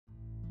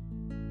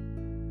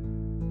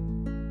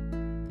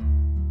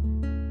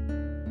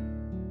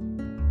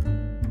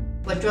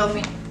What drove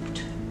me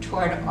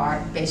toward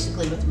art,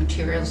 basically with the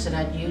materials that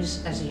I'd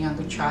used as a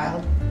younger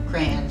child,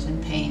 crayons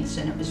and paints,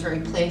 and it was very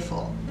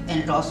playful. And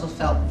it also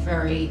felt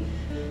very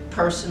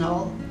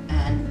personal,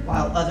 and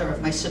while other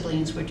of my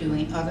siblings were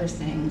doing other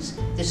things,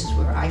 this is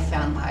where I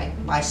found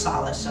my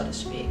solace, so to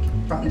speak.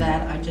 From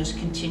that, I just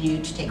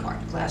continued to take art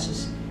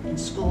classes in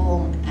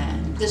school,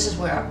 and this is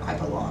where I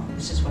belong.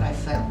 This is what I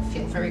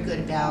feel very good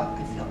about.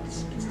 I feel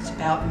it's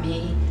about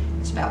me,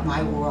 it's about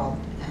my world,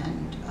 and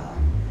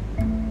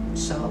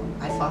so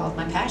I followed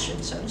my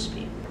passion, so to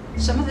speak.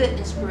 Some of the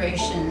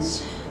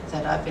inspirations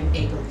that I've been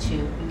able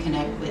to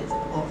connect with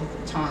over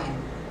the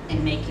time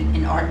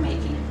in art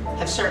making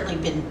have certainly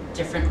been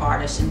different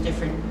artists and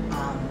different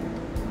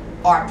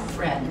art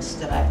friends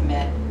that I've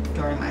met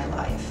during my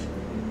life.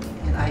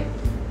 And I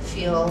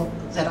feel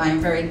that I'm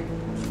very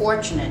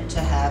fortunate to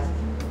have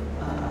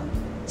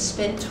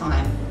spent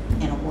time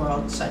in a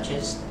world such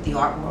as the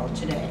art world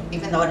today.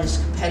 Even though it is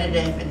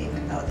competitive and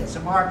even though there's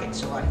a market,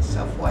 so on and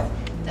so forth,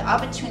 the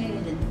opportunity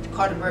that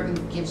Carter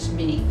Burton gives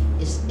me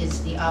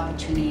is the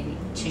opportunity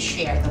to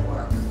share the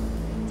work,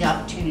 the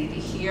opportunity to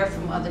hear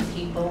from other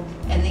people,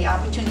 and the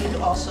opportunity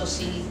to also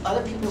see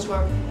other people's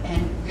work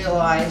and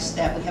realize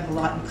that we have a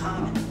lot in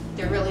common.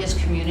 There really is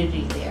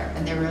community there,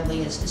 and there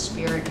really is the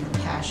spirit and the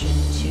passion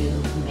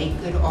to make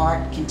good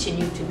art,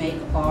 continue to make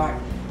art,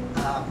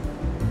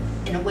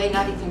 in a way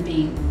not even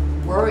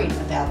being worried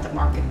about the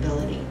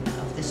marketability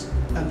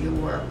of your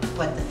work,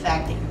 but the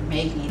fact that you're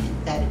making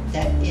it,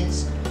 that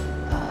is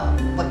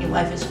what your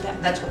life is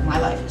about. That's what my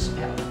life is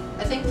about.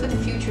 I think for the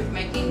future of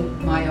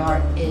making my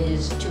art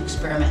is to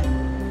experiment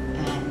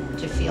and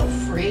to feel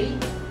free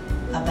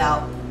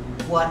about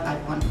what I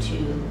want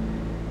to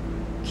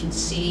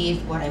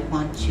conceive, what I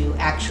want to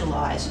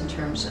actualize in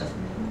terms of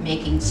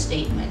making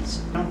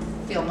statements. I don't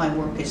feel my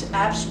work is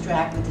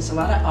abstract, but there's a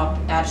lot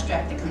of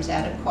abstract that comes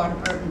out of Carter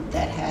Burton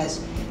that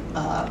has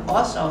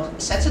also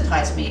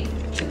sensitized me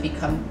to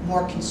become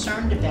more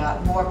concerned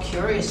about, more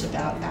curious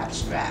about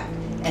abstract.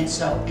 And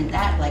so in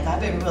that, I've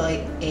been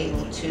really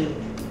able to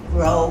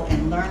grow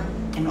and learn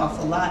an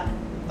awful lot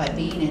by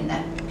being in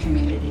that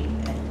community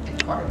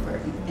at Carter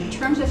Burton. In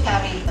terms of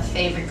having a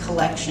favorite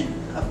collection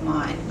of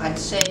mine, I'd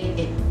say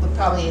it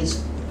probably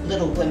is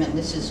Little Women.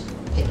 This is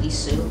Peggy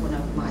Sue, one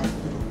of my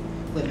Little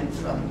Women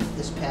from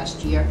this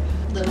past year.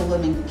 Little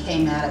Women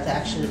came out of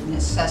actually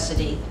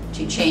necessity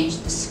to change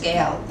the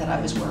scale that I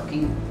was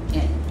working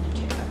in.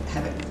 To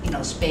have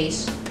it,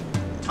 space,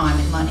 time,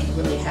 and money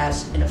really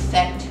has an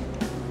effect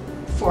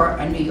for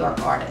a New York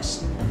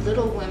artist.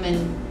 Little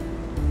Women,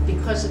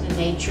 because of the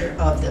nature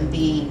of them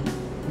being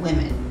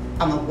women,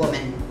 I'm a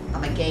woman,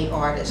 I'm a gay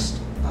artist,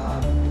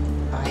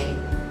 I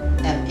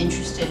am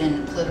interested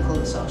in the political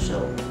and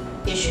social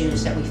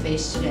issues that we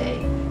face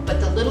today.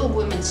 But the Little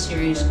Women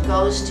series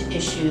goes to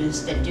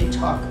issues that do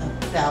talk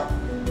about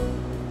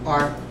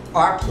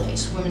our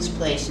place, women's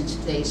place in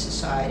today's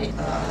society.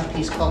 A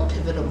piece called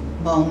Pivotal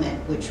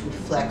Moment, which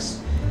reflects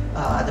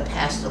the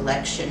past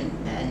election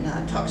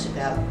and talks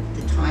about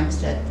the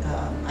times that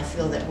I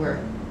feel that we're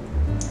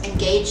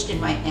engaged in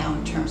right now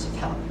in terms of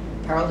how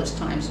perilous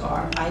times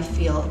are. I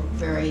feel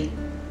very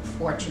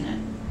fortunate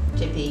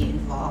to be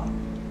involved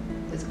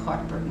with the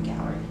Carter Burton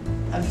Gallery.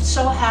 I'm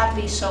so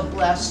happy, so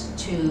blessed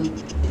to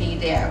be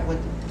there with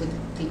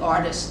the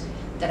artists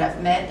that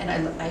I've met, and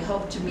I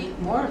hope to meet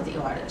more of the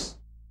artists.